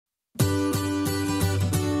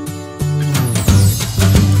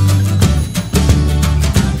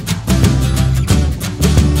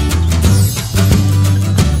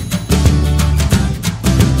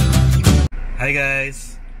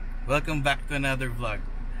Welcome back to another vlog.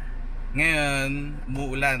 Ngayon,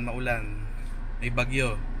 maulan. May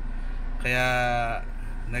bagyo. Kaya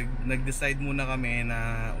nag-decide muna kami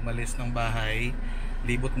na umalis ng bahay.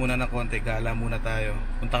 Libot muna ng konti, gala muna tayo.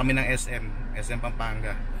 Punta kami ng SM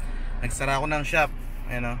Pampanga. Nagsara ako ng shop.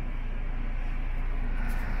 Ayan o.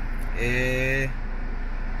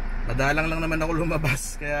 Madalang lang naman ako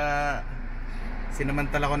lumabas. Kaya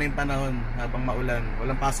sinamantala ko na yung panahon habang maulan.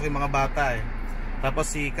 Walang pasok yung mga bata eh.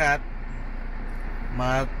 Tapos si Kat,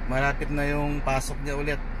 malapit na yung pasok niya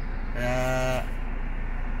ulit. Kaya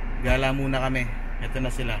gala muna kami. Ito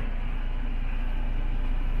na sila.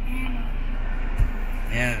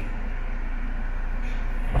 Ayan.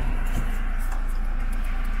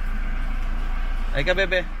 Ay ka,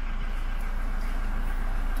 bebe.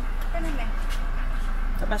 Ano ba?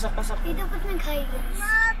 Pasok. Dito ba't nag-hi guys?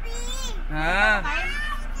 Mami! Ha?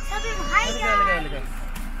 Sabi mo, hi guys! Liga.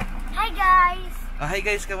 Hi guys! Hi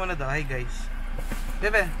guys ka muna daw. Hi guys.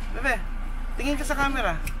 Bebe. Tingin ka sa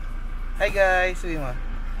camera. Hi guys. Sabi mo.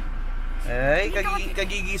 Ay,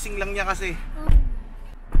 kagigising lang niya kasi.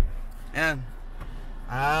 Ayan.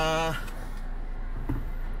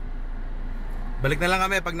 Balik na lang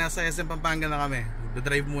kami pag nasa SM Pampanga na kami.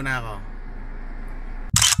 Drive muna ako.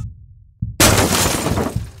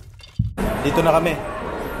 Dito na kami.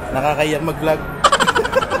 Nakakaya mag-vlog.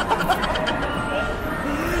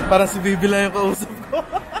 Parang si Bibi lang yung kausap ko.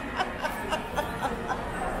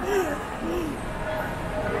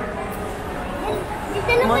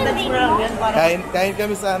 Kain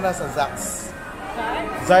kami sana sa Zax.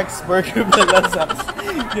 Zark's Burger pala, Zax.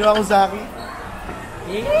 Ginawa ko Zaki.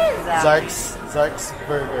 Zark's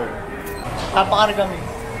Burger. Papakar kami.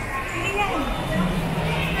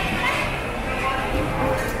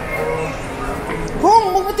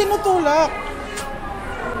 Kung, huwag mo tinutulak.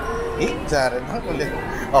 Jared, ang kulit.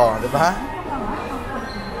 Oh, di ba?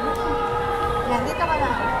 Yan, dito ka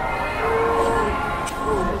lang.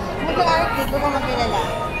 Mag-aaral, dito ka magkilala.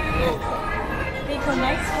 Bacon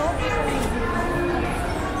nice po?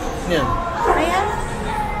 Yan. Ayan.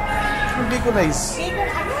 Hindi ko nice. Bacon,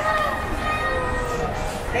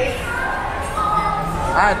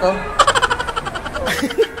 Ito.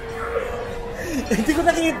 Hindi ko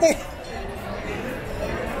nakita eh.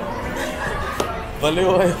 Baliw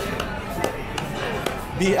kayo.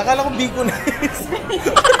 Akala ko baconize.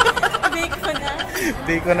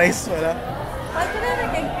 Baconize wala. Ba't na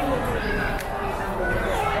nag-agpilo?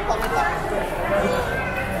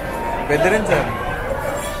 Pwede rin dyan.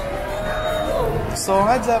 So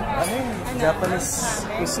nga dyan, Japanese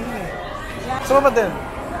cuisine. So ba din?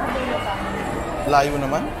 Layo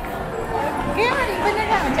naman? Kaya nga, iba na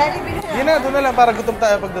lang. Jollibee na lang. Hindi na, doon na lang para gutom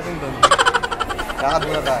tayo pagdating doon. Lakad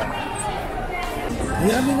muna tayo.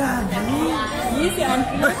 Yummy na, Yes, si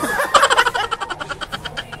Auntie.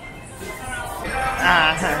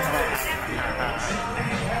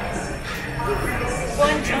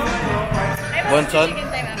 Bonchon?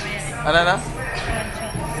 Ano na?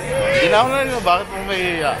 Hindi na ako nalala. Bakit mo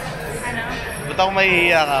mahihiya? Ano? Ba't ako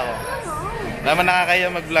mahihiya ka ako? Naman nakakaya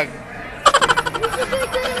mag-vlog.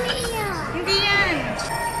 Hindi yan.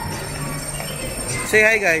 Say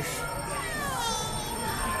hi guys.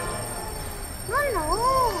 Hello.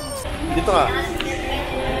 Dito ka.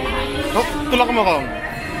 Oh, tulak mo ko.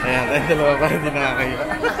 Ayan, tayo dalawa para hindi nakakaya.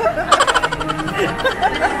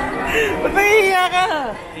 Ba't nahihiya ka?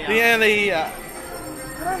 Hindi nga nahihiya.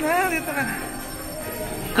 Tara na, dito ka.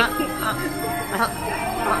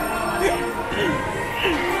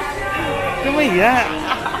 Kumahiya.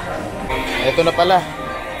 Ito na pala.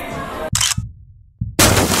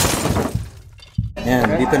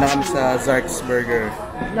 Ayan, dito na kami sa Zark's Burger.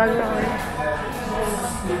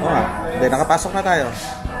 Nakapasok na tayo.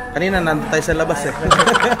 Kanina nandun tayo sa labas eh.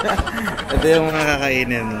 Ito yung mga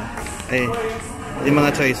kakainin. Ay, yung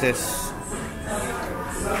mga choices.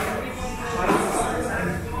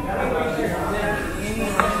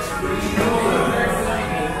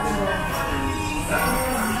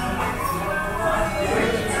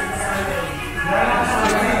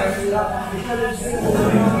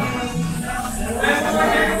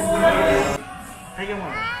 Hi, come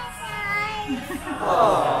on.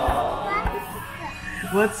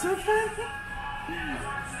 What's up?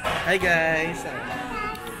 Hi guys.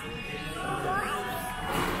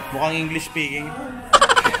 Mukhang English speaking.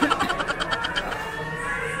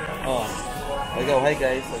 Oh. Ikaw, hi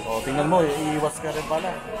guys. Oh, tingnan mo, iiwas ka rin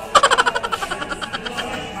pala.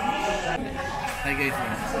 Hi guys.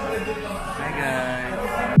 Hi guys.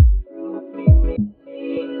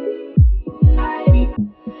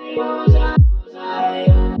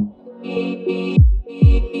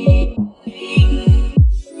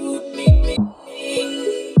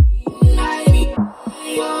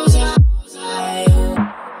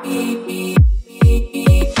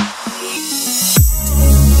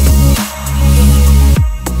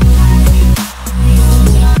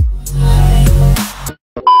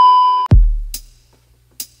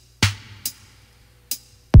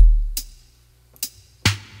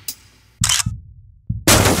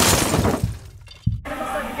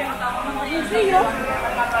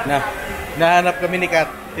 Na, nahanap kami ni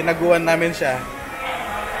Kat. Tinaguan namin siya.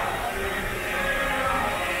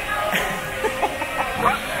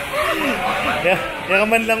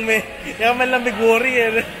 Yaman lang may worry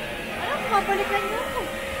eh. Mabalikan niyo.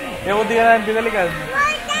 Kung di ka na binalikan.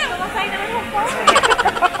 Masay naman yung phone.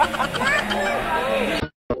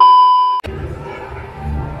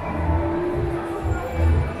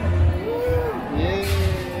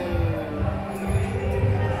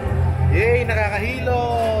 Yay! Nakakahilo!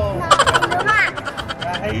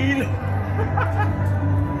 Nakakahilo!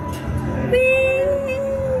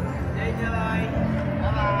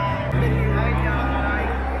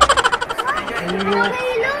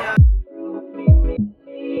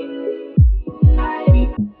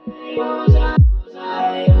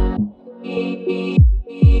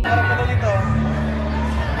 Harap ka dito.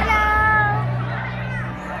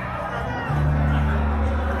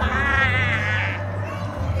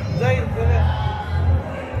 Zay, gawin.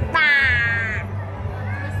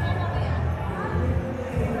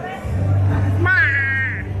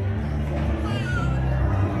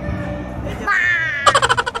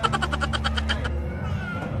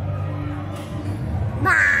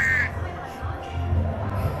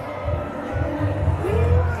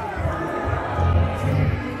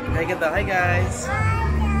 Hi, ganda. Hi, guys.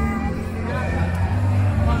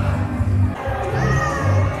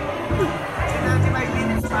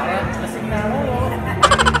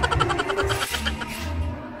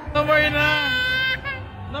 No more na.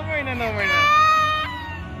 No more na, no more na.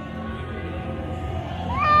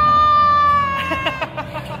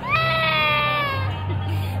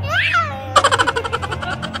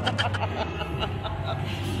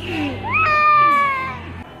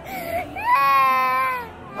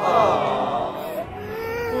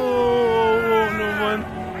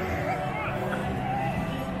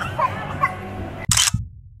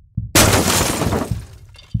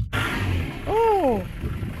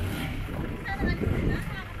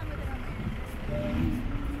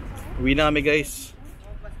 Uwi na kami guys.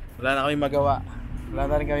 Wala na kami magawa. Wala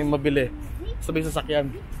na rin kami mabili. Sabay sasakyan.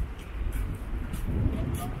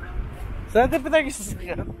 Saan natin pitay kayo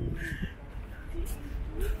sasakyan?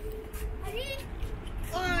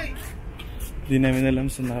 Hindi namin alam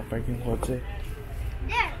saan nakapark yung kotse.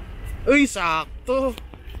 Uy, sakto!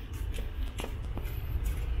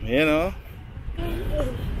 Ayan o.